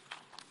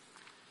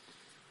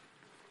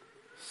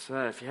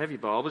So if you have your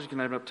Bibles, you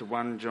can open up to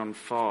 1 John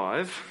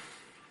 5.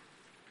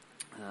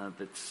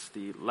 That's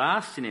the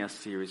last in our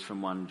series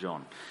from 1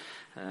 John.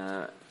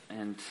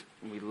 And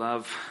we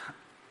love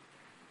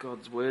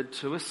God's word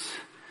to us.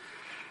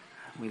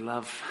 We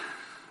love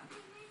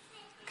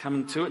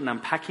coming to it and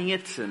unpacking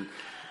it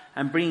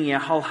and bringing our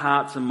whole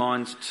hearts and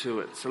minds to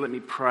it. So let me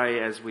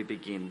pray as we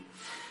begin.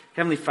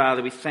 Heavenly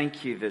Father, we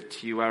thank you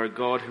that you are a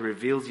God who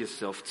reveals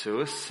yourself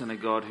to us and a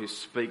God who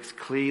speaks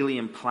clearly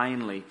and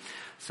plainly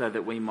so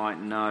that we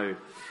might know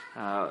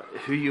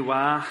who you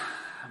are,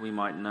 we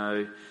might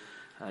know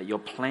your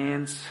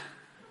plans,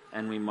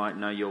 and we might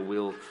know your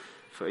will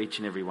for each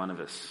and every one of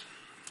us.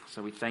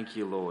 So we thank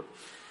you, Lord,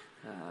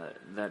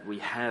 that we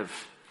have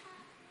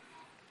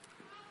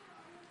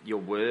your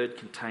word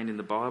contained in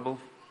the Bible.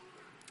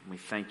 And we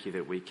thank you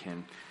that we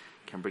can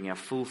bring our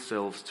full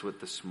selves to it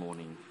this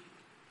morning.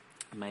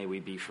 May we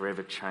be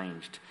forever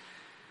changed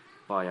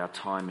by our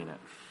time in it.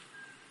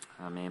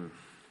 Amen.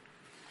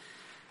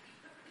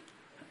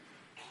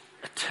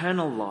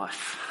 Eternal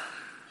life.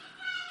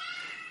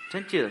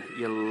 Don't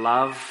you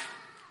love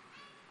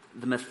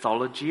the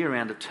mythology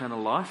around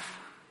eternal life?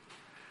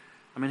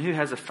 I mean, who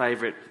has a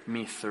favourite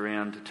myth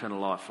around eternal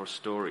life or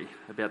story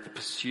about the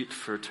pursuit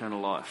for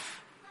eternal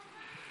life?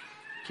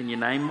 Can you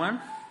name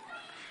one?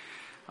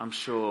 I'm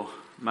sure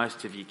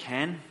most of you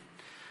can.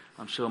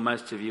 I'm sure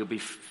most of you will be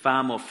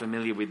far more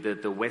familiar with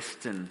the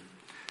Western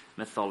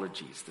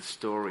mythologies, the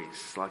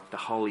stories, like the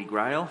Holy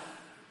Grail,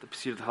 the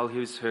pursuit of the Holy.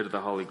 Who's heard of the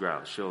Holy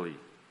Grail? Surely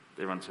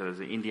everyone's heard of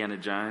the Indiana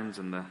Jones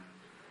and the...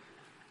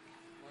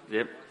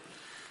 Yep.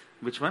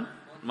 Which one?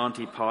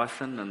 Monty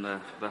Python and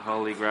the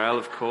Holy Grail,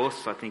 of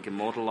course, I think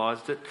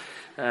immortalised it.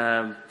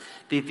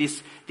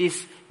 This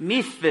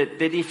myth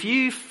that if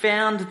you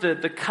found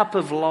the cup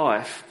of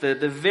life,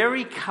 the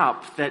very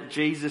cup that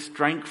Jesus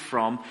drank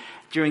from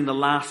during the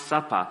Last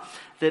Supper,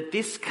 that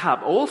this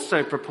cup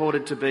also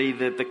purported to be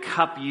the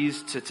cup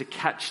used to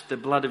catch the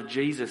blood of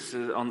Jesus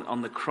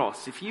on the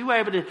cross. If you were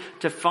able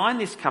to find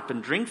this cup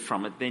and drink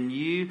from it, then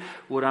you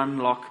would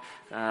unlock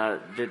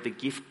the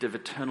gift of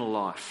eternal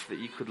life, that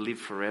you could live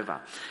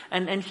forever.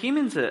 And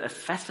humans are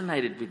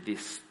fascinated with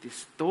this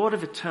thought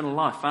of eternal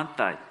life, aren't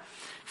they?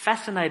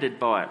 Fascinated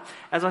by it.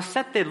 As I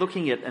sat there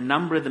looking at a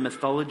number of the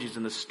mythologies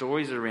and the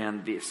stories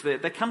around this,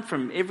 they come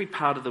from every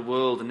part of the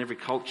world and every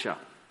culture.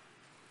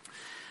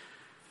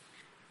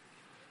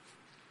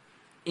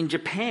 In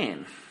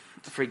Japan,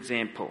 for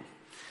example,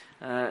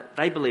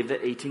 they believe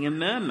that eating a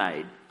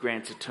mermaid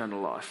grants eternal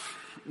life.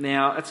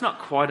 Now, it's not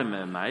quite a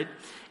mermaid.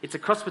 It's a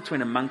cross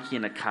between a monkey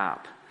and a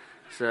carp.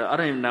 So I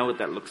don't even know what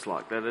that looks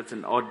like. That's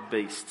an odd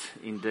beast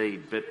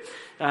indeed. But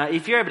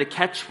if you're able to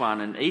catch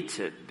one and eat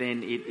it,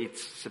 then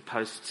it's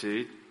supposed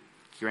to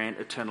grant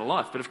eternal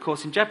life. But of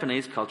course, in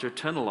Japanese culture,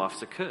 eternal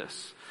life's a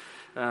curse.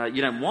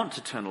 You don't want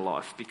eternal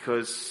life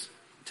because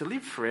to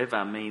live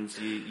forever means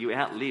you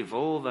outlive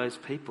all those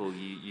people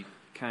you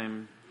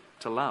came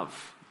to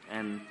love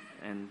and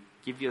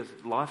give your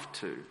life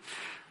to.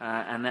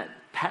 And that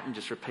pattern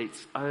just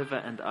repeats over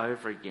and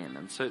over again.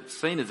 And so it's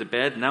seen as a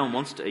bad. No one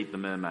wants to eat the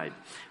mermaid,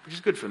 which is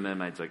good for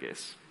mermaids, I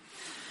guess.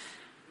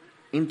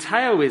 In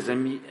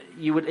Taoism,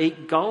 you would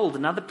eat gold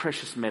and other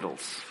precious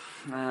metals,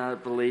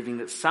 believing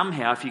that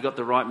somehow if you got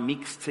the right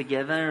mix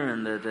together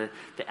and the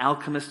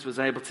alchemist was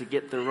able to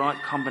get the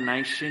right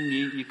combination,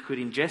 you could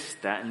ingest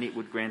that and it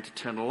would grant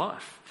eternal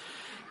life.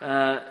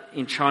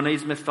 In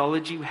Chinese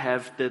mythology, we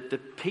have the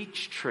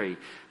peach tree,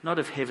 not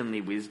of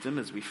heavenly wisdom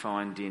as we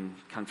find in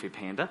Kung Fu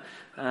Panda,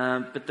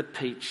 but the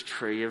peach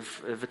tree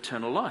of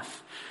eternal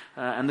life.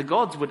 And the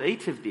gods would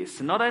eat of this.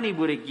 And not only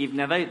would it give,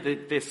 now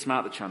they're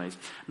smart, the Chinese,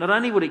 not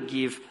only would it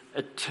give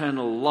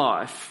eternal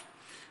life,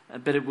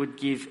 but it would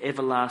give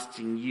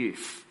everlasting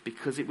youth,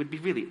 because it would be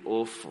really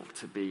awful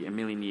to be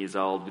 1,000,000 years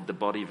old with the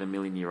body of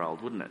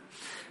 1,000,000-year-old, wouldn't it?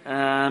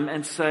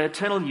 And so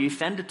eternal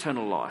youth and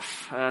eternal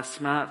life, a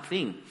smart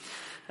thing.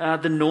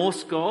 The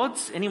Norse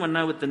gods, anyone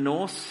know what the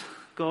Norse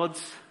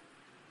gods?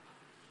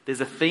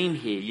 There's a theme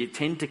here. You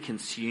tend to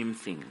consume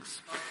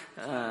things.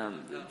 That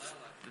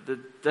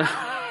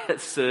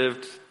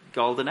served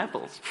golden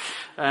apples.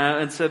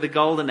 And so the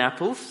golden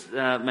apples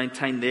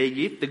maintained their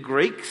youth. The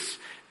Greeks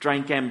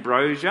drank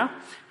ambrosia,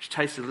 which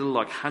tastes a little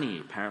like honey,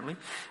 apparently.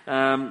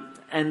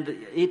 And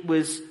it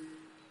was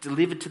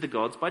delivered to the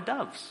gods by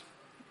doves.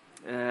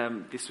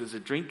 This was a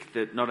drink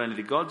that not only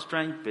the gods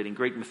drank, but in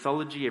Greek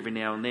mythology, every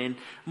now and then,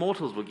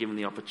 mortals were given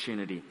the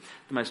opportunity.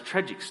 The most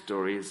tragic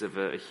story is of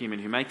a human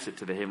who makes it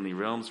to the heavenly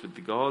realms with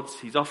the gods.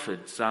 He's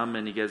offered some,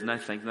 and he goes, no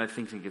thanks,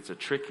 thinking it's a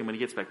trick, and when he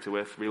gets back to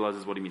earth,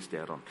 realises what he missed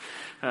out on.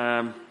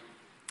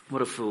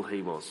 What a fool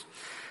he was.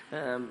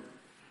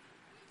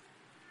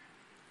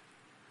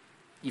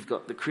 You've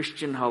got the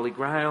Christian Holy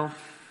Grail,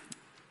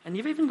 and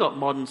you've even got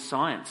modern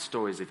science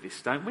stories of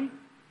this, don't we?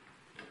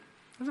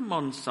 Isn't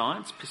modern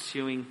science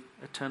pursuing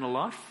eternal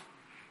life?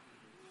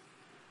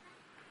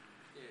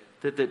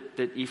 Yeah.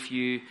 That if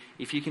you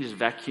can just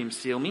vacuum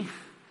seal me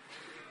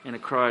in a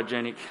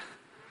cryogenic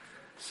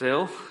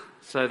cell,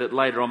 so that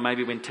later on,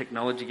 maybe when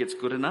technology gets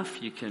good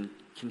enough, you can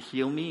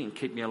heal me and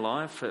keep me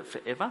alive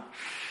forever.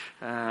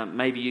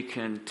 Maybe you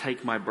can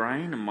take my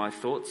brain and my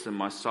thoughts and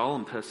my soul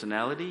and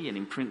personality and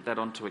imprint that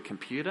onto a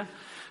computer.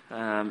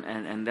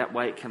 And that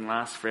way it can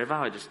last forever.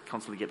 I just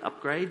constantly get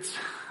upgrades.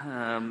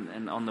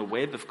 And on the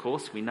web, of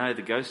course, we know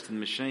the ghost in the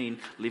machine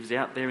lives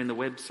out there in the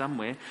web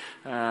somewhere.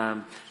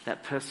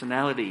 That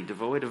personality,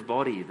 devoid of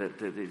body,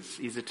 that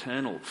is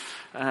eternal.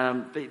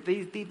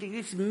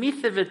 This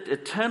myth of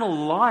eternal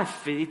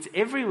life, it's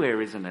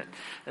everywhere, isn't it?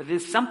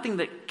 There's something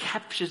that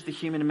captures the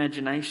human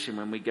imagination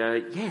when we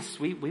go, yes,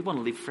 we want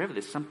to live forever.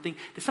 There's something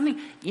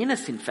in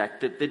us, in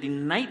fact, that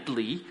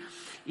innately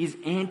is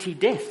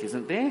anti-death,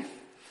 isn't there?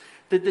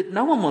 That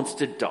no one wants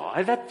to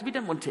die, that we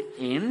don't want to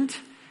end.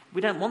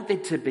 We don't want there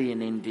to be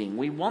an ending.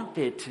 We want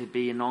there to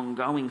be an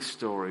ongoing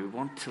story. We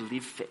want to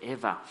live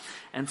forever.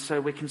 And so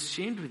we're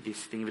consumed with this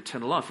thing of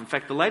eternal life. In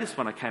fact, the latest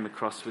one I came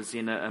across was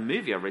in a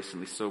movie I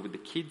recently saw with the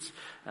kids,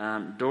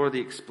 Dora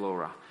the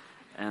Explorer.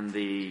 And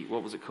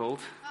what was it called?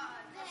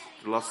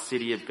 The Lost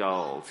City of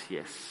Gold.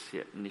 Yes,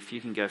 yeah. And if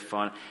you can go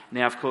find it.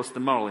 Now, of course, the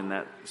moral in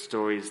that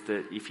story is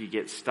that if you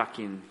get stuck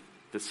in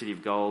the City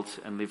of Gold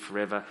and live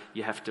forever,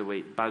 you have to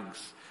eat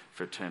bugs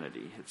for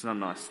eternity. It's not a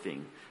nice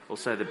thing.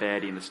 Also, the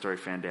baddie in the story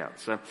found out.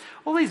 So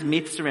all these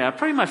myths around.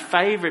 Probably my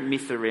favourite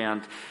myth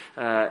around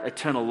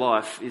eternal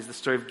life is the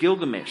story of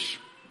Gilgamesh.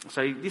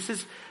 So this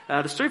is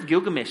the story of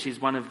Gilgamesh is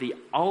one of the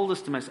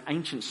oldest and most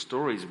ancient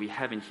stories we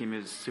have in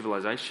human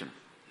civilization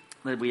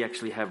that we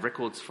actually have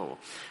records for.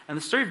 And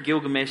the story of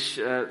Gilgamesh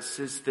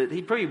says that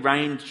he probably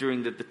reigned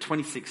during the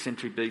 26th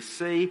century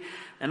BC,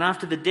 and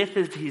after the death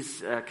of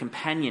his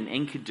companion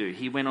Enkidu,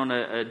 he went on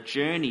a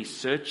journey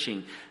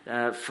searching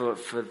for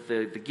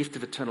the gift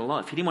of eternal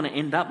life. He didn't want to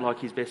end up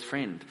like his best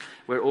friend,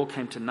 where it all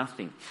came to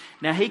nothing.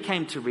 Now he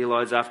came to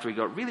realise after he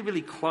got really,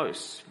 really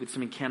close with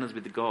some encounters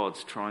with the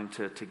gods trying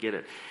to get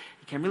it,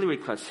 he came really,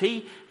 really close.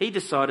 He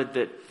decided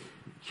that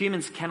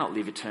humans cannot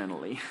live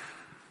eternally.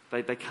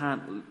 They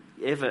can't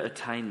ever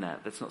attain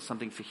that. That's not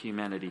something for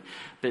humanity.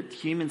 But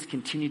humans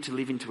continue to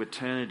live into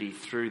eternity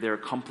through their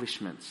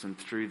accomplishments and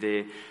through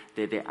their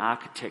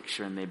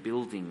architecture and their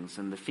buildings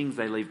and the things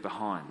they leave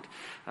behind.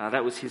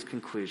 That was his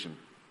conclusion.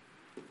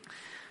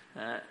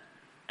 And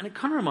it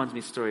kind of reminds me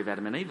of the story of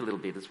Adam and Eve a little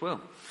bit as well.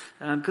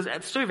 Because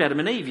at the story of Adam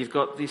and Eve, you've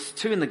got these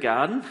two in the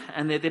garden,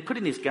 and they're put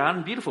in this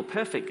garden, beautiful,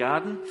 perfect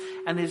garden,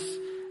 and there's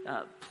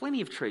plenty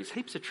of trees,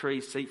 heaps of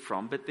trees to eat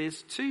from, but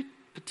there's two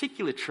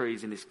particular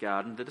trees in this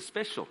garden that are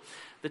special.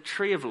 The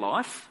tree of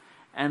life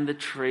and the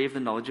tree of the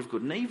knowledge of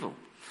good and evil.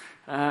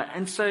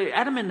 And so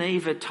Adam and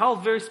Eve are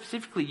told very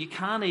specifically, you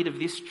can't eat of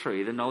this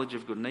tree, the knowledge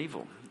of good and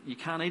evil. You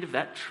can't eat of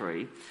that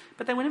tree.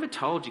 But they were never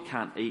told you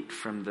can't eat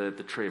from the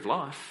tree of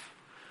life.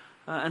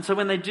 And so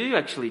when they do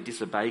actually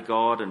disobey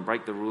God and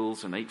break the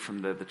rules and eat from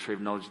the tree of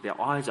knowledge, their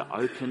eyes are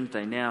opened.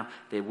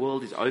 Their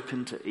world is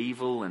open to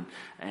evil and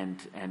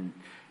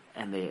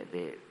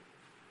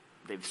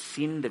they've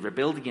sinned, they've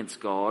rebelled against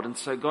God, and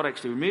so God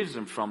actually removes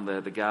them from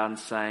the garden,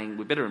 saying,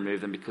 we better remove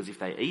them because if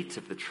they eat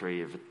of the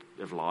tree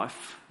of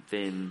life,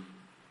 then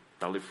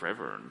they'll live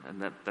forever,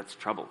 and that's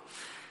trouble.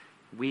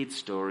 Weird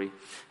story.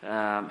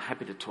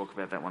 Happy to talk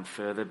about that one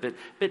further. But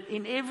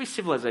in every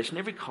civilization,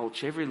 every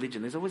culture, every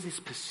religion, there's always this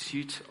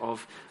pursuit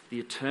of the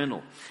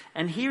eternal.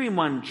 And here in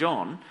 1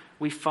 John,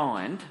 we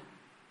find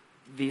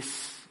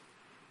this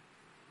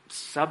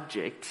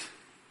subject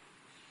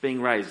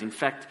being raised. In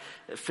fact,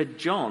 for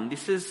John,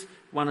 this is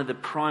one of the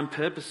prime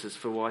purposes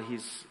for why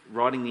he's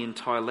writing the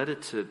entire letter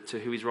to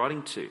who he's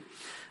writing to.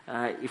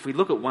 If we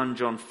look at 1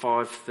 John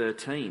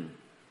 5:13,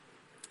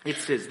 it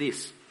says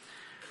this,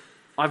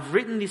 I've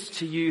written this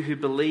to you who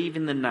believe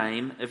in the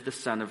name of the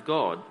Son of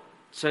God,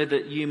 so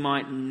that you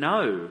might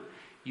know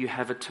you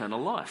have eternal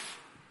life.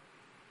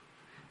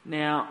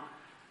 Now,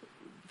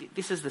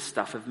 this is the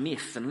stuff of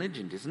myth and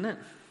legend, isn't it?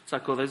 It's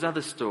like all those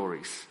other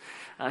stories.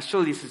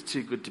 Surely this is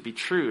too good to be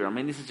true. I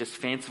mean, this is just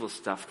fanciful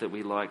stuff that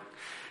we like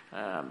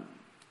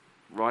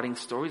writing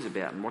stories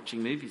about and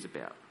watching movies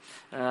about.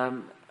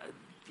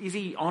 Is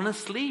he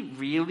honestly,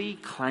 really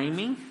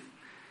claiming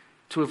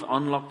to have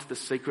unlocked the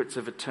secrets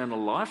of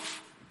eternal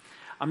life?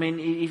 I mean,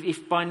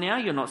 if by now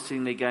you're not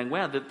sitting there going,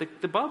 wow,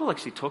 the Bible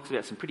actually talks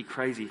about some pretty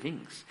crazy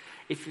things.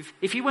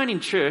 If you weren't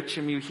in church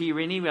and you were here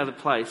any other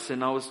place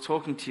and I was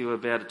talking to you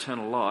about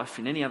eternal life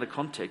in any other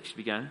context, you'd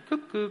be going,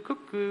 cuckoo,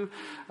 cuckoo.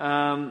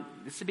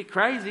 It's a bit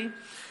crazy.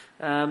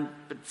 But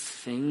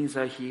seeing as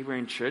though here we're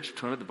in church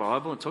talking about the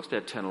Bible and it talks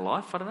about eternal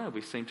life, I don't know,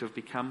 we seem to have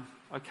become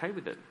okay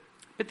with it.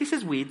 But this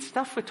is weird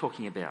stuff we're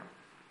talking about.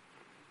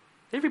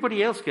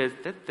 Everybody else goes,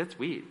 that's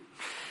weird.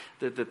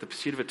 The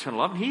pursuit of eternal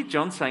life. And here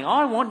John's saying,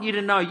 I want you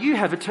to know you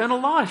have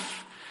eternal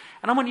life.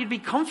 And I want you to be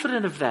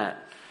confident of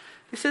that.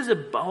 This is a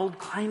bold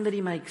claim that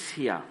he makes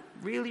here.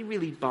 Really,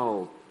 really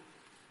bold.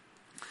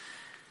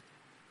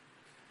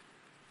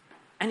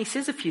 And he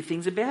says a few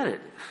things about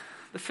it.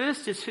 The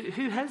first is,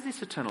 who has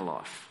this eternal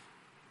life?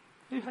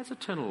 Who has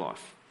eternal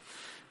life?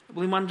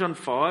 Well, in 1 John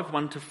 5,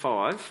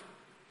 1-5,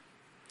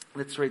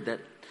 let's read that.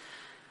 It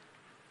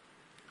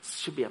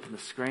should be up on the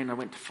screen. I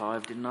went to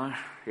 5, didn't I?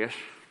 Yes.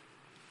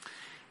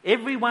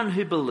 Everyone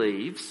who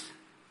believes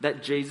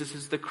that Jesus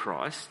is the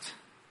Christ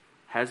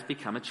has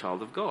become a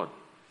child of God.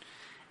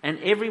 And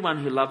everyone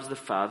who loves the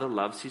Father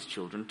loves his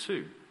children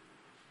too.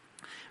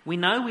 We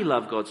know we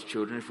love God's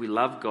children if we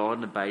love God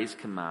and obey his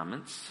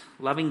commandments.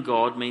 Loving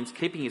God means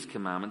keeping his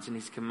commandments, and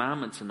his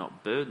commandments are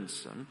not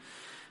burdensome.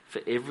 For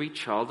every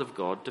child of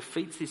God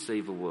defeats this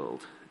evil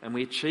world, and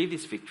we achieve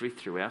this victory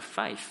through our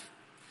faith.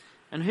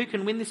 And who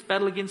can win this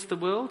battle against the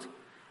world?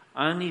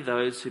 Only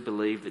those who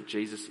believe that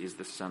Jesus is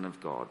the Son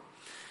of God.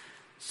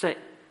 So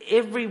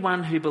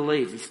everyone who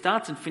believes, he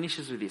starts and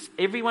finishes with this,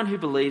 everyone who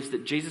believes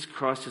that Jesus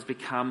Christ has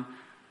become,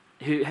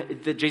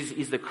 that Jesus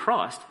is the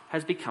Christ,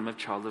 has become a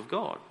child of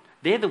God.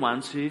 They're the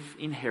ones who've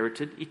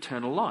inherited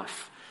eternal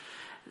life.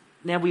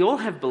 Now, we all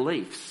have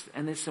beliefs,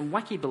 and there's some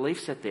wacky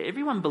beliefs out there.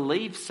 Everyone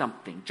believes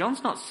something.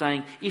 John's not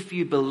saying if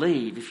you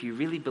believe, if you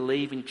really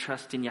believe and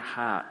trust in your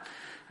heart,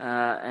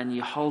 and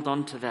you hold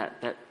on to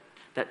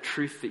that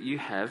truth that you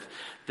have,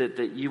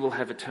 that you will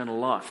have eternal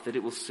life, that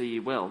it will see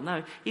you well.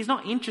 No, he's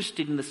not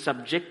interested in the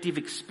subjective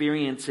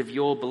experience of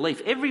your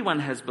belief.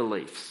 Everyone has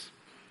beliefs.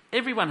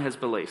 Everyone has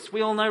beliefs.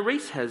 We all know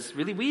Reese has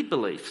really weird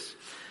beliefs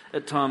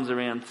at times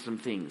around some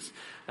things.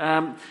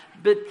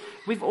 But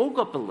we've all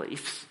got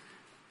beliefs.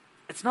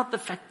 It's not the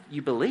fact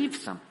you believe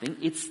something,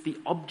 it's the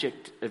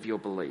object of your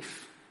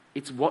belief.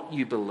 It's what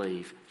you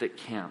believe that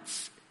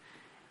counts.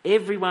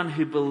 Everyone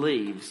who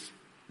believes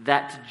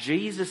that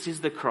Jesus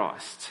is the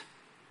Christ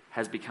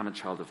has become a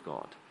child of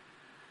God.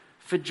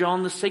 For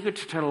John, the secret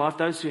to eternal life,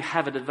 those who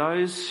have it are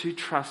those who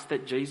trust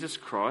that Jesus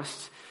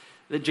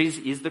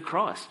is the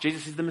Christ.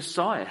 Jesus is the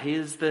Messiah. He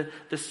is the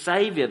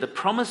Saviour, the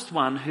promised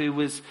one who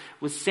was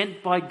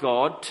sent by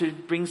God to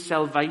bring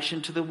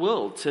salvation to the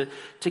world,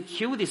 to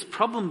cure this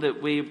problem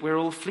that we're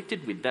all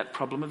afflicted with, that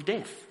problem of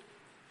death.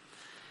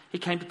 He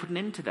came to put an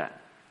end to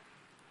that.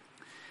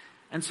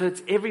 And so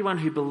it's everyone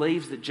who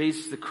believes that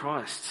Jesus is the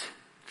Christ.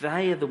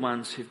 They are the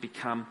ones who've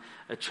become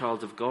a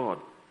child of God.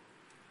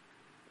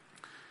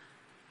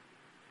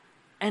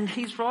 And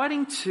he's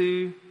writing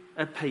to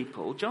a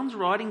people, John's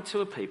writing to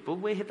a people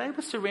where they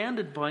were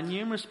surrounded by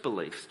numerous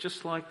beliefs,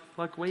 just like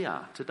we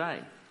are today.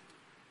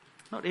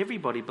 Not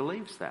everybody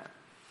believes that.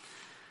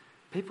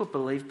 People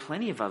believe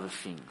plenty of other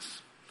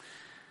things.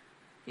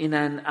 In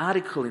an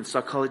article in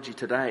Psychology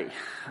Today,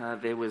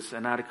 there was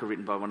an article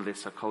written by one of their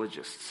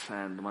psychologists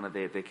and one of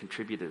their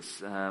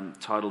contributors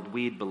titled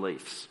Weird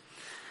Beliefs.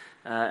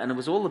 And it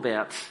was all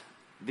about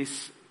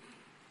this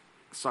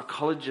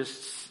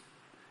psychologist's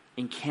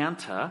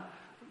encounter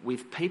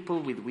with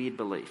people with weird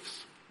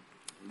beliefs,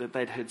 that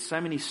they'd heard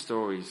so many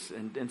stories.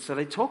 And so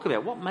they talk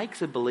about what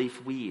makes a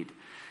belief weird,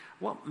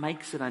 what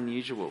makes it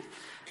unusual.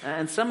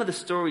 And some of the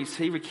stories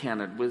he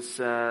recounted was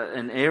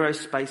an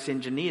aerospace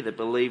engineer that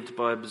believed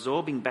by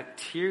absorbing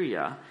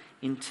bacteria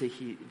into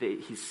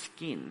his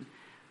skin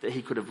that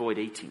he could avoid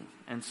eating,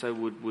 and so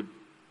would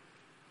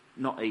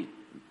not eat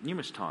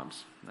numerous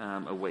times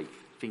a week,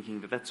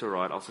 thinking that that's all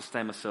right, I'll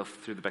sustain myself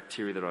through the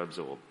bacteria that I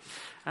absorb.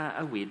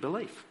 A weird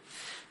belief.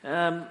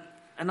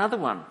 Another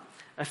one,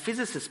 a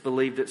physicist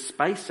believed that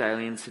space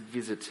aliens had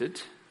visited,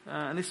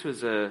 and this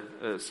was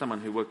someone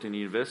who worked in a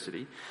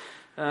university.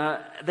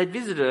 They'd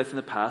visited Earth in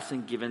the past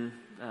and given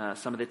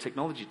some of their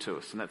technology to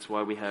us, and that's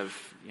why we have,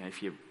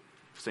 if you've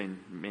seen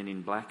Men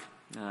in Black,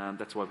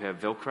 that's why we have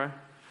Velcro,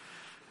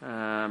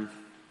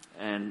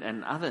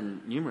 and other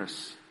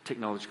numerous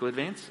technological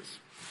advances.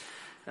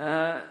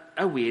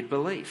 A weird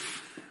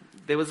belief.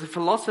 There was a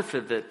philosopher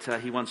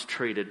that he once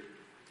treated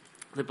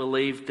that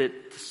believed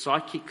that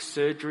psychic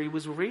surgery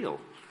was real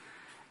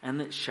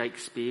and that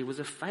Shakespeare was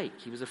a fake.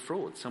 He was a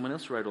fraud. Someone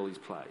else wrote all his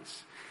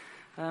plays.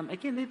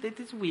 Again,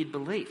 there's weird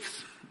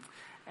beliefs.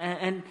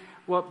 And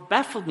what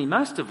baffled me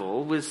most of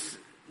all was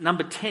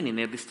number 10 in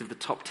their list of the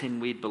top 10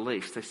 weird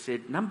beliefs. They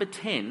said, number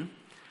 10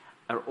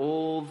 are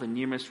all the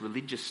numerous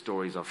religious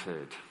stories I've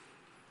heard,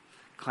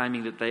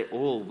 claiming that they're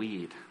all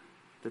weird,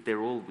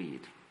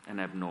 and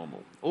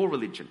abnormal. All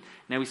religion.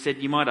 Now, we said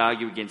you might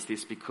argue against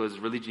this because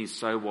religion is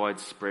so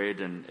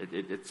widespread and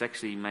it's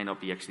actually may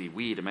not be actually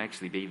weird, it may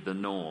actually be the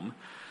norm.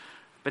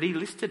 But he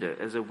listed it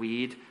as a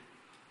weird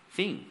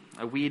thing,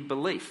 a weird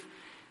belief.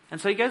 And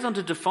so he goes on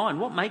to define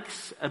what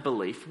makes a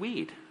belief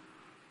weird.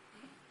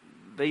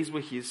 These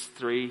were his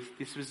three,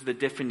 this was the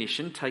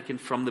definition taken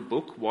from the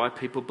book, Why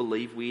People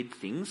Believe Weird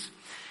Things.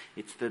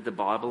 It's the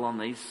Bible on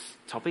these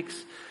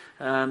topics.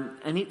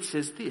 And it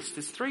says this,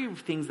 there's three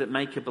things that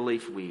make a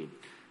belief weird.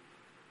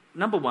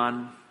 Number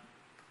one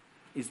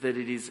is that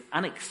it is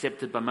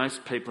unaccepted by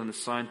most people in the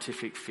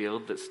scientific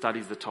field that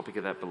studies the topic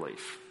of that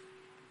belief.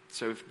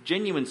 So if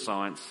genuine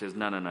science says,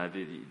 no,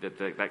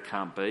 that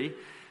can't be,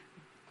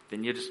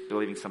 then you're just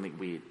believing something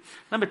weird.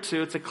 Number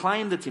two, it's a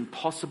claim that's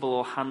impossible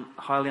or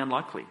highly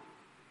unlikely.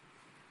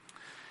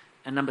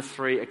 And number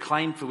three, a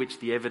claim for which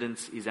the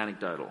evidence is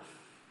anecdotal.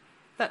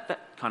 That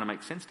kind of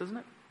makes sense, doesn't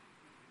it?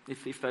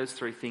 If those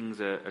three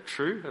things are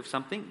true of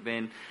something,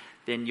 then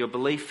your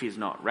belief is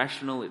not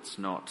rational, it's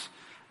not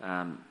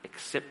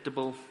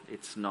acceptable,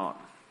 it's not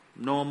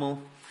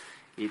normal,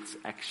 it's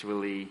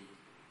actually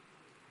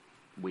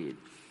weird.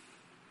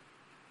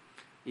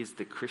 Is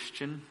the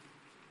Christian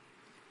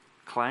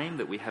claim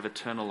that we have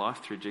eternal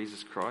life through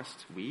Jesus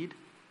Christ weird?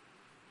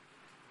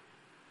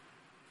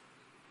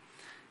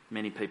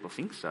 Many people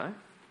think so.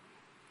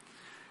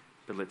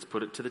 But let's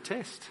put it to the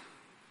test.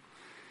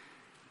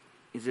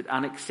 Is it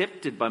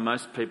unaccepted by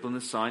most people in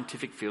the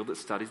scientific field that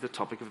studies the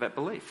topic of that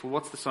belief? Well,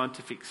 what's the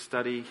scientific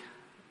study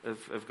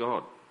of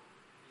God?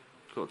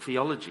 It's called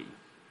theology.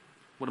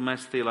 What do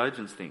most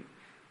theologians think?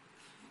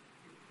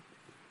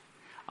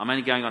 I'm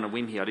only going on a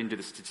whim here. I didn't do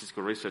the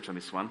statistical research on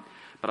this one.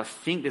 But I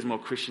think there's more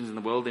Christians in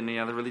the world than any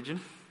other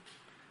religion.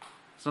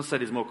 It's not to say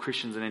there's more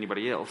Christians than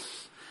anybody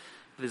else.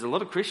 But there's a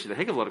lot of Christians, a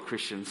heck of a lot of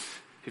Christians,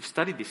 who've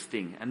studied this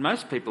thing. And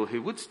most people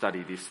who would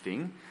study this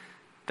thing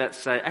that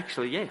say,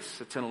 actually, yes,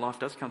 eternal life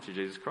does come through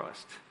Jesus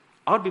Christ.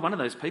 I would be one of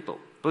those people.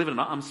 Believe it or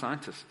not, I'm a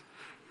scientist.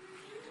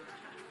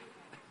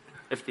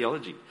 Of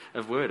theology,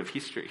 of word, of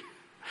history.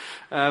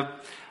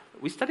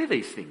 We study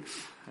these things.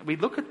 We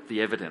look at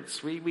the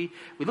evidence. We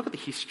look at the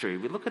history.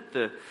 We look at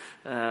the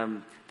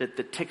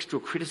textual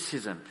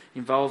criticism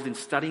involved in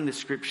studying the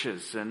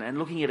scriptures and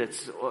looking at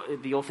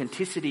the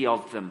authenticity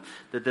of them,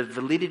 the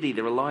validity,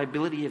 the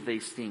reliability of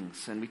these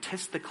things. And we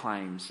test the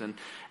claims and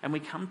we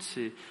come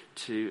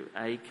to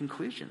a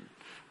conclusion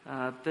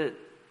that,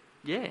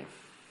 yeah,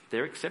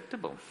 they're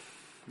acceptable.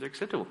 They're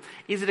acceptable.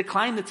 Is it a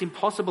claim that's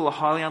impossible or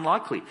highly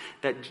unlikely?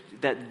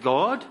 That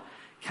God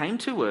came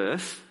to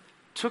earth,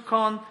 took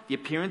on the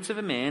appearance of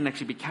a man,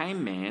 actually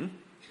became man,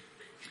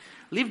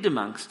 lived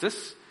amongst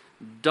us,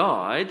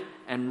 died,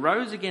 and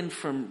rose again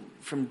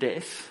from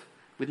death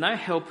with no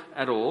help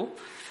at all,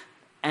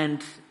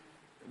 and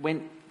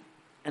went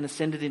and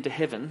ascended into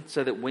heaven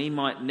so that we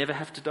might never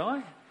have to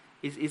die?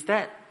 Is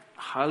that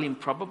highly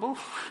improbable?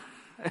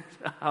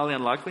 Highly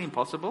unlikely,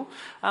 impossible?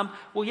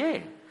 Well, yeah,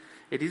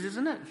 it is,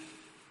 isn't it?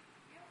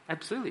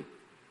 Absolutely.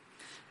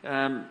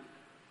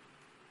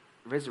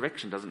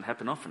 Resurrection doesn't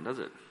happen often, does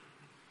it?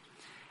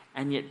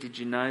 And yet, did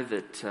you know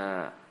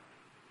that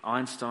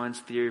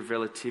Einstein's theory of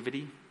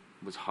relativity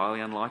was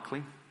highly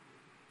unlikely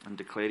and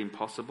declared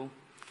impossible?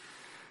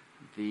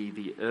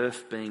 The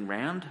earth being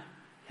round,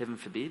 heaven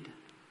forbid,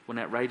 what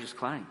an outrageous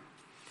claim.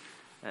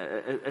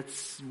 At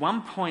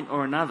one point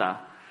or another,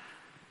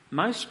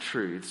 most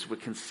truths were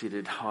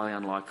considered highly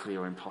unlikely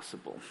or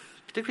impossible,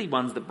 particularly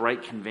ones that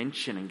break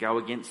convention and go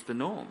against the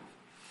norm.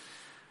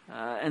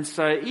 And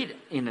so it,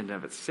 in and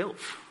of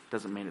itself,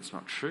 doesn't mean it's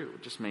not true.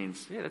 It just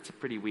means, yeah, that's a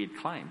pretty weird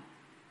claim.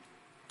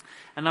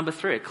 And number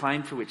 3, a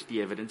claim for which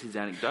the evidence is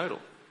anecdotal.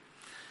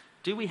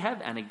 Do we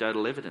have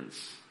anecdotal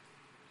evidence?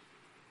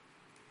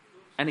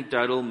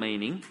 Anecdotal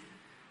meaning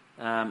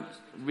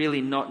really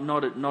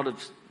not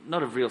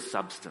of real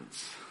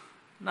substance.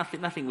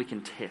 Nothing we can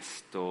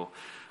test or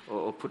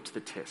put to the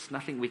test.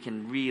 Nothing we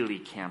can really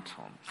count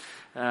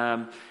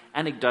on.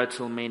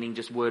 Anecdotal meaning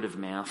just word of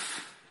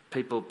mouth.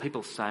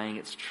 People saying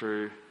it's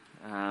true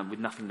with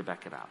nothing to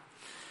back it up.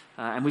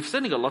 And we've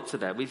certainly got lots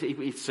of that.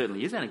 It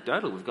certainly is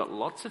anecdotal. We've got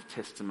lots of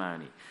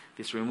testimony.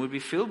 This room would be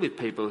filled with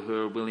people who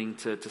are willing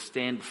to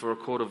stand before a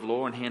court of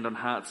law and hand on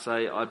heart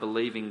say, I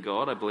believe in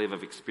God, I believe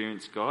I've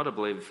experienced God, I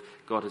believe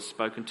God has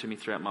spoken to me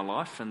throughout my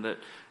life and that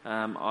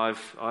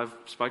I've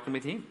spoken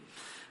with him.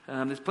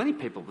 There's plenty of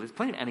people, there's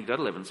plenty of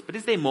anecdotal evidence. But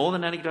is there more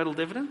than anecdotal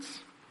evidence?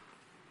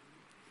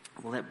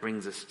 Well, that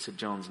brings us to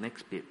John's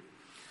next bit.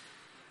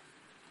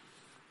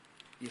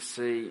 You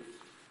see,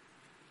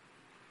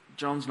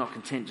 John's not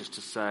content just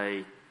to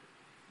say,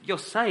 you're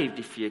saved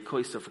if you call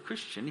yourself a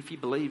Christian. If you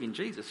believe in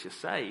Jesus, you're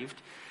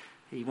saved.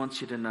 He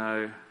wants you to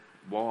know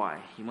why.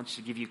 He wants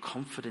to give you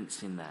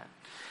confidence in that.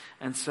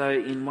 And so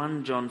in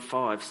 1 John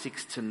 5,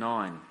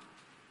 6-9,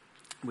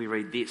 we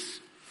read this.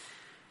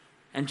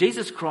 And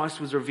Jesus Christ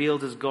was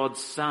revealed as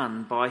God's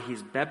Son by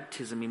his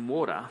baptism in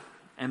water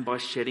and by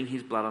shedding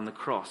his blood on the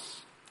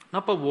cross.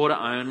 Not by water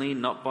only,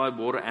 not by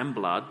water and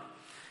blood.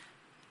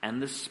 And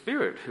the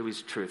Spirit, who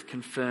is truth,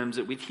 confirms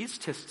it with his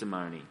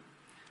testimony.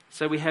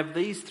 So we have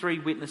these 3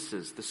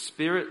 witnesses, the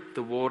Spirit,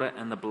 the water,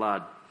 and the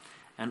blood.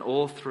 And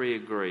all 3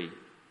 agree.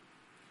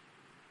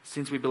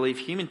 Since we believe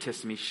human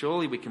testimony,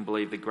 surely we can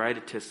believe the greater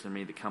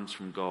testimony that comes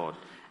from God.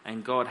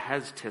 And God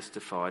has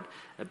testified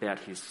about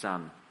his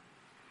Son.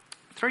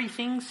 3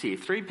 things here,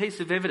 3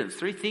 pieces of evidence,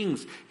 3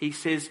 things. He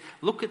says,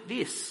 look at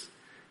this.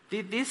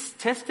 This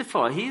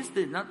testify. This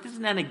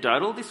isn't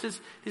anecdotal. This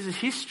is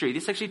history.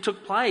 This actually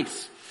took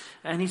place.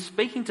 And he's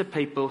speaking to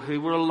people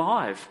who were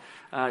alive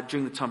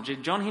during the time.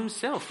 John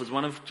himself was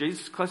one of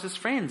Jesus' closest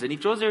friends, and he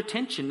draws their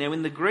attention. Now,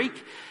 in the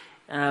Greek,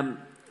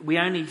 we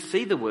only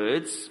see the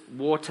words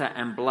water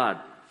and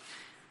blood.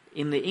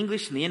 In the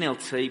English and the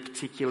NLT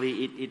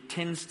particularly, it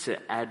tends to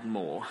add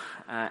more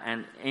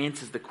and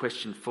answers the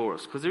question for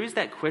us. Because there is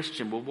that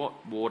question, well,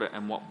 what water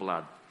and what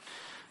blood?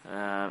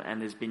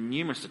 And there's been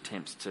numerous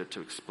attempts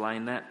to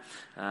explain that.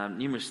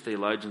 Numerous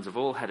theologians have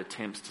all had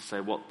attempts to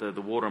say what the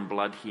water and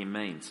blood here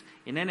means.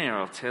 In the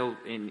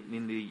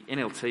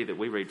NLT that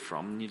we read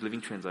from, New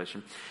Living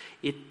Translation,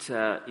 it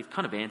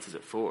kind of answers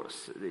it for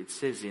us. It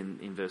says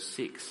in verse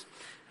 6,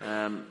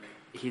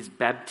 his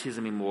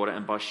baptism in water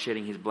and by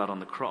shedding his blood on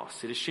the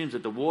cross. It assumes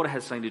that the water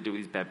has something to do with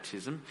his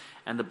baptism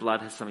and the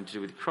blood has something to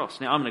do with the cross.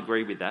 Now, I'm going to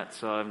agree with that,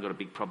 so I haven't got a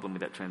big problem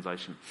with that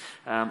translation.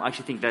 I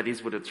actually think that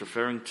is what it's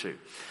referring to.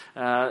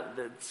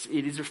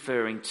 It is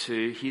referring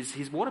to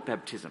his water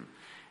baptism.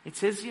 It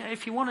says,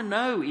 if you want to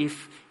know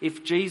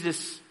if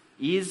Jesus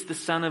is the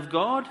Son of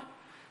God,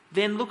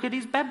 then look at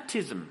his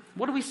baptism.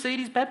 What do we see at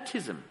his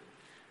baptism?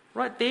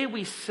 Right there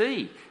we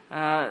see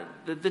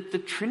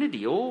the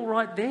Trinity, all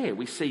right there.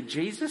 We see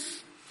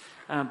Jesus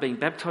being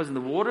baptized in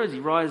the water. As he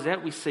rises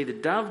out, we see the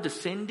dove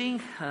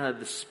descending,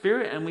 the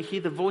Spirit, and we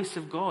hear the voice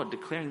of God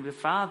declaring, the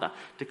Father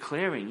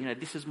declaring,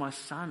 this is my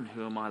Son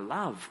whom I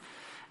love,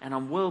 and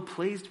I'm well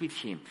pleased with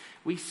him.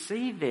 We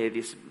see there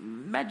this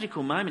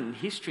magical moment in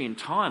history and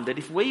time that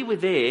if we were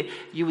there,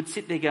 you would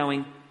sit there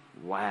going,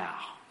 wow,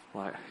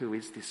 like, who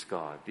is this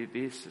guy?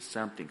 This is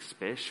something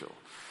special.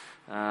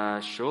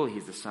 Surely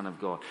he's the Son of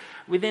God.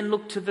 We then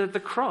look to the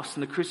cross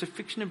and the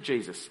crucifixion of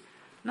Jesus.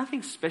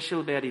 Nothing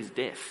special about his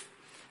death,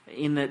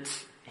 in that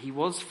he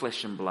was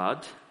flesh and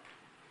blood,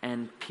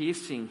 and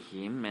piercing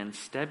him and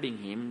stabbing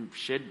him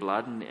shed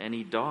blood, and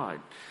he died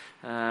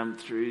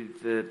through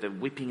the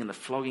whipping and the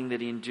flogging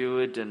that he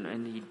endured,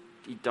 and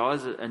he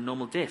dies a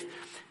normal death.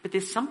 But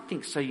there's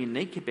something so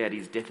unique about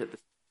his death at the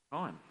same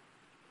time.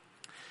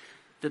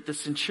 That the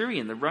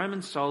centurion, the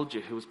Roman soldier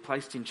who was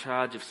placed in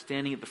charge of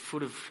standing at the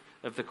foot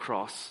of the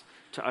cross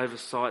to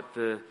oversight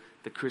the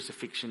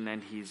crucifixion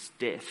and his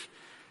death,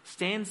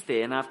 stands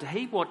there, and after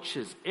he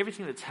watches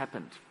everything that's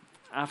happened,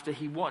 after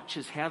he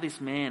watches how this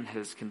man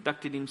has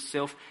conducted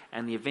himself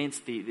and the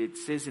events, it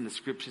says in the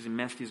scriptures in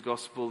Matthew's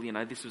gospel,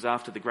 this was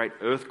after the great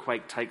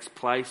earthquake takes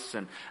place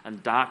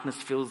and darkness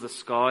fills the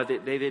sky.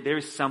 There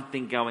is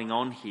something going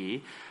on here.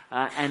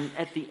 And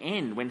at the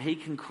end, when he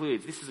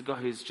concludes, this is a guy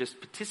who's just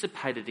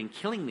participated in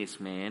killing this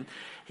man,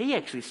 he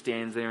actually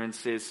stands there and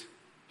says,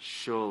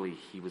 surely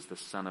he was the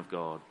Son of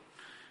God.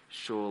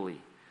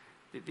 Surely.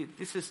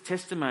 This is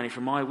testimony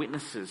from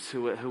eyewitnesses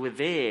who were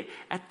there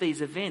at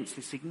these events,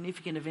 these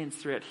significant events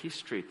throughout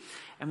history.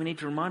 And we need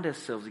to remind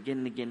ourselves again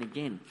and again and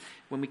again,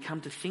 when we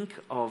come to think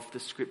of the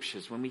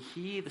scriptures, when we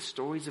hear the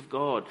stories of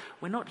God,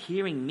 we're not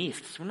hearing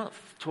myths. We're not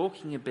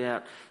talking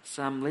about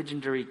some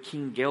legendary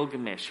King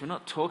Gilgamesh. We're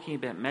not talking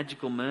about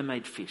magical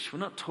mermaid fish. We're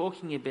not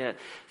talking about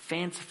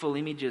fanciful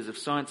images of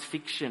science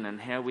fiction and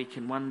how we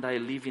can one day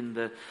live in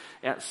the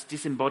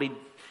disembodied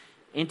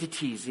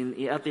entities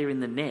out there in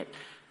the net.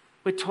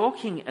 We're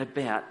talking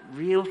about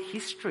real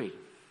history.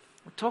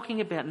 We're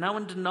talking about no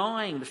one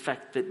denying the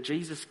fact that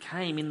Jesus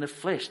came in the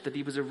flesh, that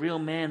he was a real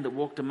man that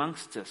walked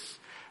amongst us,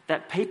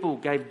 that people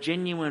gave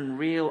genuine,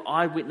 real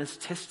eyewitness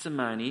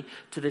testimony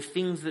to the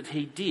things that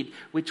he did,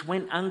 which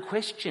went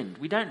unquestioned.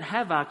 We don't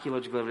have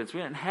archaeological evidence. We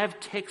don't have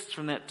texts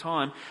from that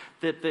time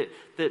that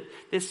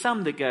there's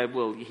some that go,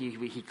 well,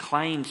 he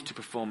claimed to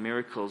perform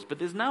miracles, but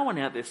there's no one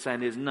out there saying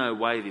there's no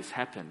way this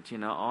happened.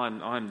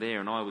 I'm there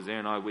and I was there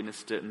and I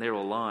witnessed it and they're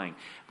all lying.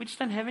 We just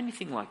don't have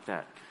anything like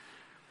that.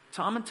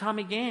 Time and time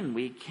again,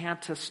 we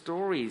encounter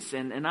stories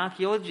and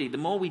archaeology. The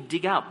more we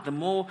dig up, the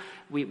more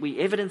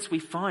evidence we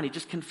find. It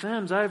just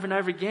confirms over and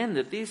over again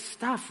that this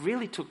stuff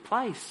really took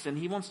place, and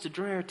he wants to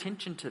draw our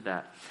attention to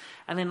that.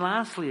 And then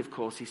lastly, of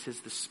course, he says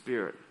the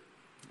Spirit.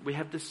 We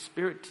have the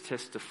Spirit to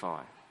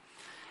testify.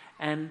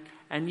 And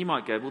you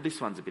might go, well,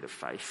 this one's a bit of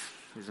faith,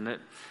 isn't it?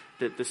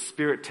 That the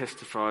Spirit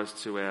testifies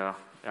to our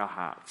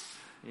hearts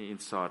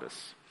inside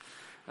us.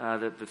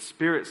 That the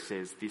Spirit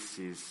says this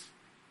is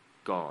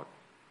God.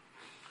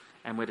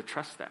 And we're to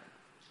trust that.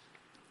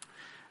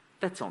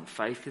 That's on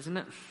faith, isn't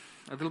it?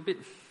 A little bit.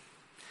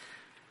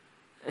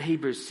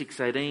 Hebrews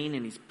 6:18,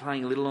 and he's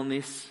playing a little on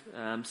this,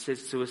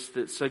 says to us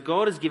that, so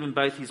God has given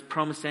both his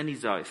promise and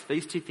his oath.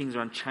 These two things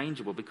are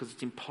unchangeable because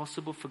it's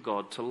impossible for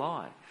God to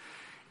lie.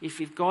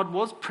 If God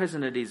was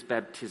present at his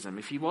baptism,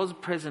 if he was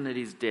present at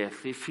his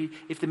death,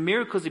 if the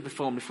miracles he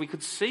performed, if we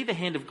could see the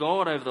hand of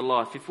God over the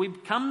life, if we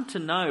come to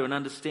know and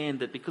understand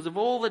that because of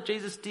all that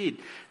Jesus did,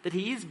 that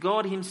he is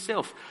God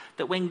himself,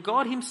 that when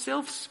God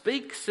himself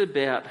speaks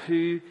about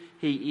who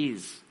he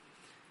is,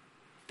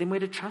 then we're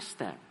to trust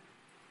that.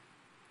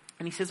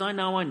 And he says, I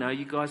know,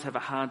 you guys have a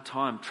hard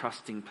time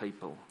trusting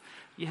people.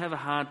 You have a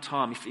hard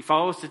time. If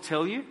I was to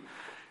tell you,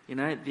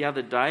 the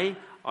other day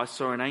I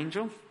saw an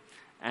angel,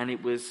 and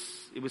it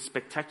was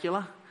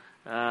spectacular.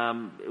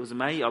 It was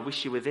amazing. I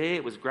wish you were there.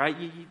 It was great.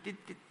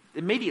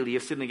 Immediately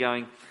you're sitting there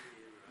going,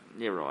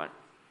 yeah, right.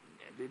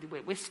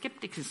 We're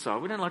skeptics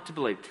inside. We don't like to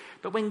believe.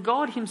 But when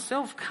God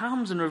himself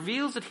comes and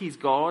reveals that he's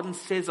God and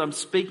says, I'm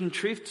speaking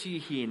truth to you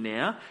here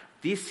now,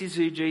 this is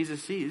who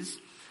Jesus is,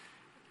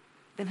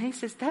 then he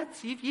says,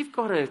 you've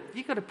got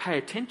to pay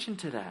attention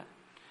to that.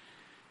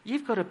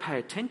 You've got to pay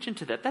attention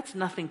to that. That's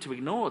nothing to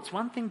ignore. It's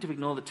one thing to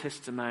ignore the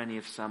testimony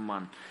of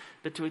someone,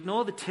 but to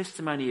ignore the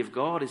testimony of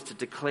God is to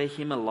declare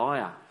him a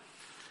liar,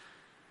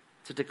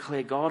 to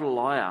declare God a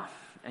liar.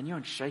 And you're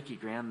on shaky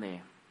ground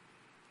there.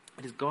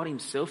 It is God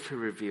himself who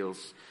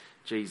reveals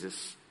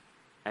Jesus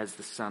as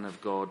the Son of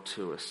God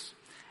to us.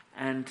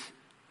 And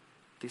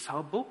this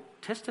whole book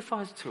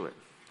testifies to it.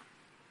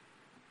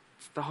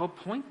 It's the whole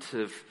point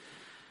of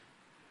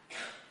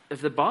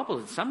the Bible,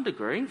 in some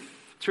degree,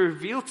 to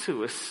reveal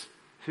to us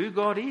who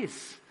God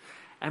is.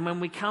 And when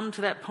we come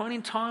to that point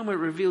in time where it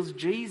reveals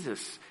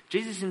Jesus,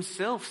 Jesus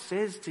himself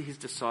says to his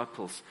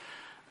disciples,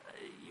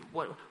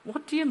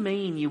 what do you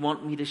mean you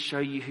want me to show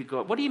you who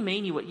God? What do you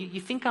mean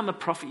you think I'm a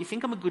prophet? You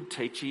think I'm a good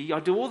teacher? I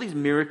do all these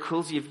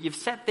miracles. You've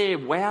sat there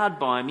wowed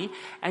by me,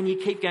 and you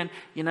keep going,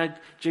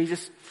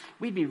 Jesus,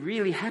 we'd be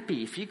really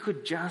happy if you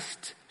could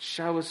just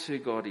show us who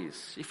God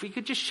is. If we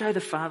could just show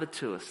the Father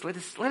to us. Let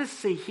us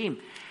see him.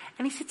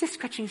 And he sits there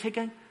scratching his head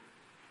going,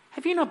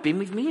 have you not been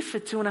with me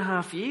for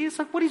 2.5 years?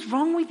 Like, what is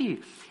wrong with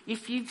you?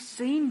 If you've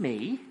seen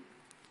me,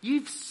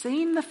 you've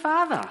seen the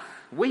Father.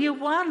 We are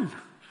one.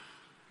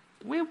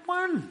 We're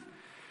one.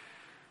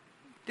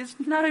 There's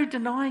no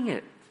denying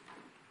it.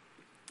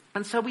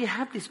 And so we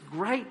have this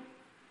great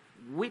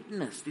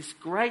witness, this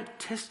great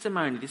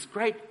testimony, this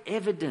great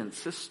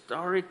evidence,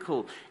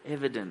 historical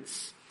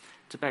evidence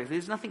to back.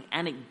 There's nothing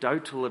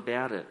anecdotal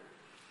about it.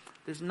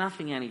 There's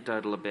nothing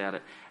anecdotal about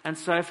it. And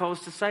so if I was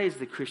to say, is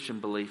the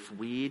Christian belief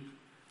weird?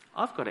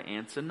 I've got to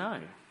answer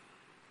no.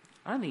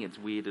 I don't think it's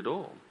weird at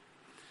all.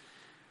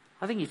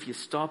 I think if you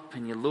stop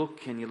and you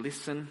look and you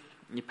listen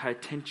and you pay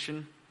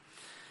attention,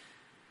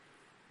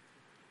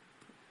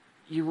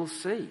 you will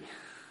see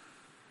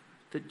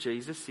that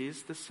Jesus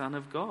is the Son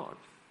of God.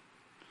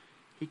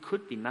 He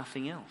could be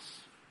nothing else.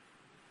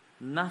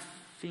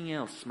 Nothing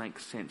else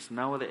makes sense.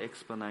 No other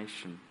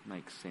explanation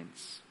makes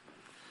sense.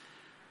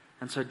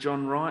 And so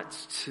John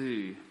writes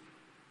to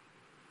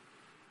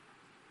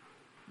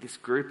this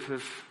group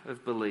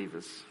of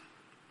believers.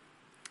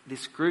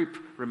 This group,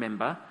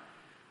 remember,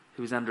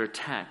 who is under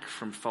attack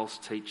from false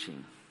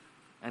teaching.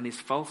 And this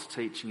false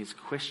teaching is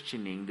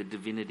questioning the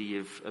divinity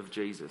of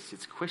Jesus.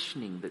 It's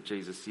questioning that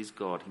Jesus is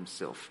God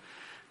himself.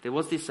 There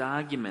was this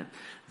argument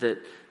that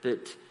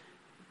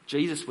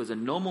Jesus was a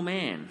normal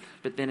man,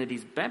 but then at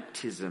his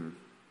baptism,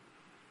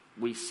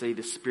 we see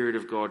the Spirit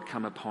of God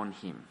come upon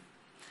him.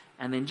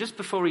 And then just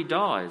before he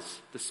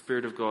dies, the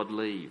Spirit of God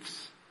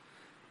leaves.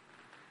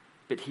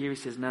 But here he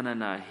says,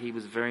 no, he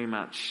was very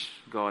much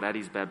God at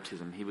his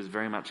baptism. He was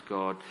very much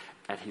God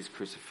at his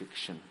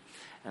crucifixion.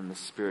 And the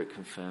Spirit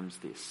confirms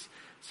this.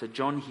 So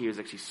John here is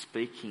actually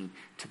speaking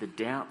to the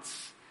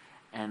doubts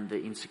and the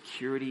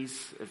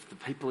insecurities of the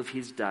people of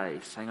his day,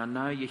 saying, I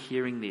know you're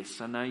hearing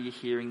this. I know you're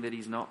hearing that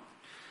he's not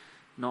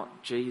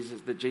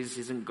Jesus, that Jesus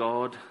isn't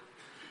God.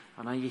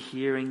 I know you're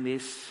hearing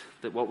this,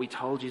 that what we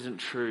told you isn't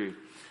true.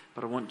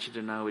 But I want you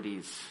to know it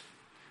is.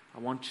 I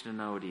want you to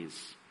know it is.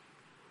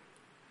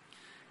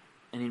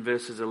 And in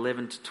verses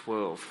 11 to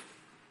 12,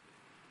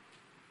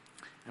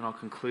 and I'll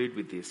conclude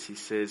with this, he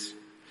says,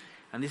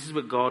 and this is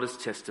what God has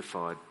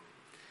testified.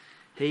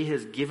 He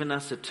has given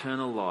us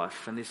eternal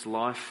life, and this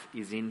life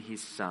is in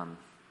his Son.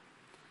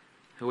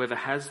 Whoever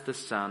has the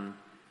Son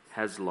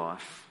has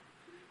life.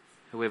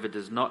 Whoever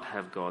does not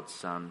have God's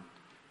Son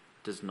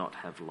does not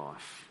have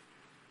life.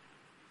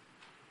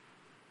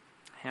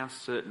 How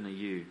certain are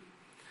you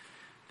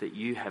that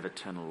you have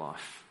eternal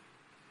life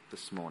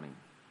this morning?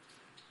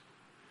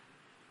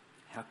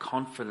 How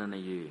confident are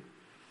you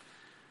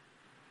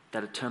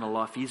that eternal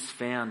life is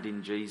found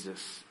in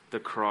Jesus, the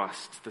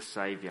Christ, the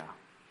Saviour?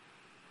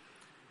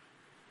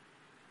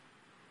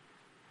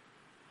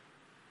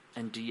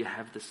 And do you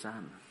have the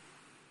Son?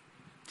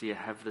 Do you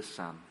have the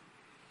Son?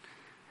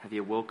 Have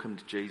you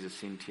welcomed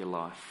Jesus into your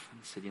life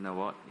and said, you know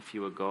what, if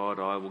you are God,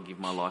 I will give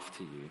my life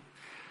to you.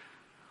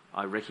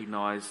 I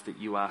recognise that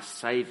you are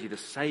Saviour, the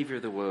Saviour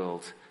of the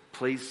world.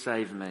 Please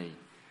save me.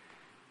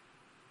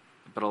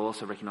 But I'll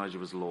also recognise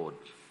you as Lord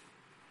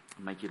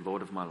and make you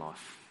Lord of my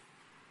life.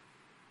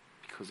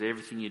 Because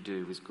everything you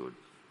do is good.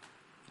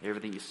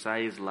 Everything you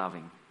say is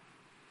loving.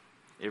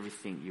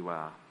 Everything you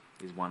are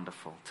is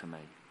wonderful to me.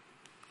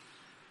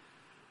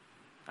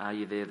 Are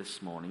you there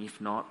this morning?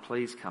 If not,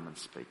 please come and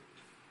speak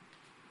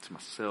to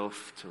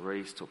myself, to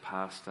Reese, to a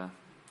pastor,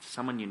 to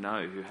someone you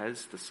know who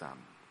has the Son,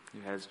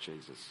 who has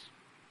Jesus.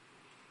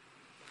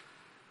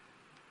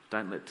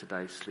 Don't let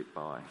today slip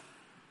by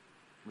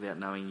without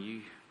knowing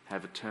you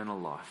have eternal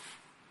life.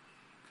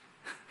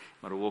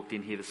 Might have walked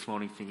in here this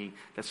morning thinking,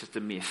 that's just a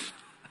myth.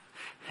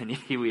 And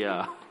here we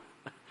are,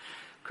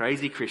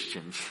 crazy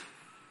Christians,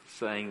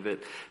 saying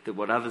that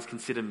what others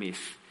consider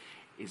myth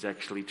is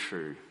actually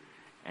true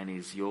and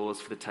is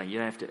yours for the taking. You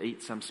don't have to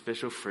eat some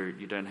special fruit.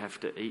 You don't have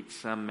to eat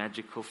some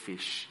magical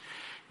fish.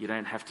 You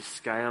don't have to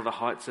scale the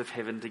heights of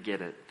heaven to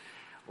get it.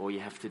 All you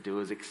have to do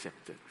is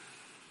accept it.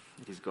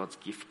 It is God's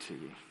gift to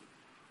you.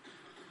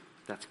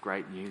 That's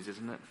great news,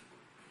 isn't it?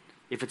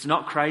 If it's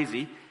not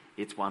crazy,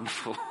 it's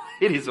wonderful.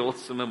 It is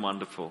awesome and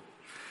wonderful,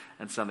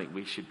 and something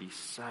we should be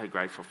so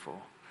grateful for.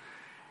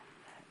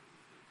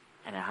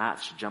 And our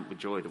hearts should jump with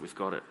joy that we've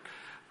got it.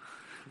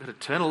 We've got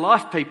eternal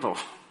life, people.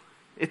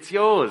 It's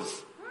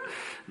yours.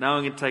 No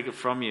one can take it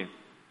from you.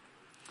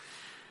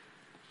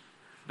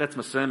 That's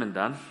my sermon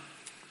done.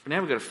 But now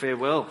we've got to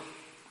farewell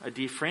a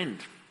dear friend,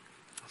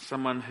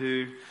 someone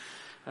who,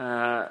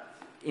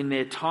 in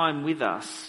their time with us,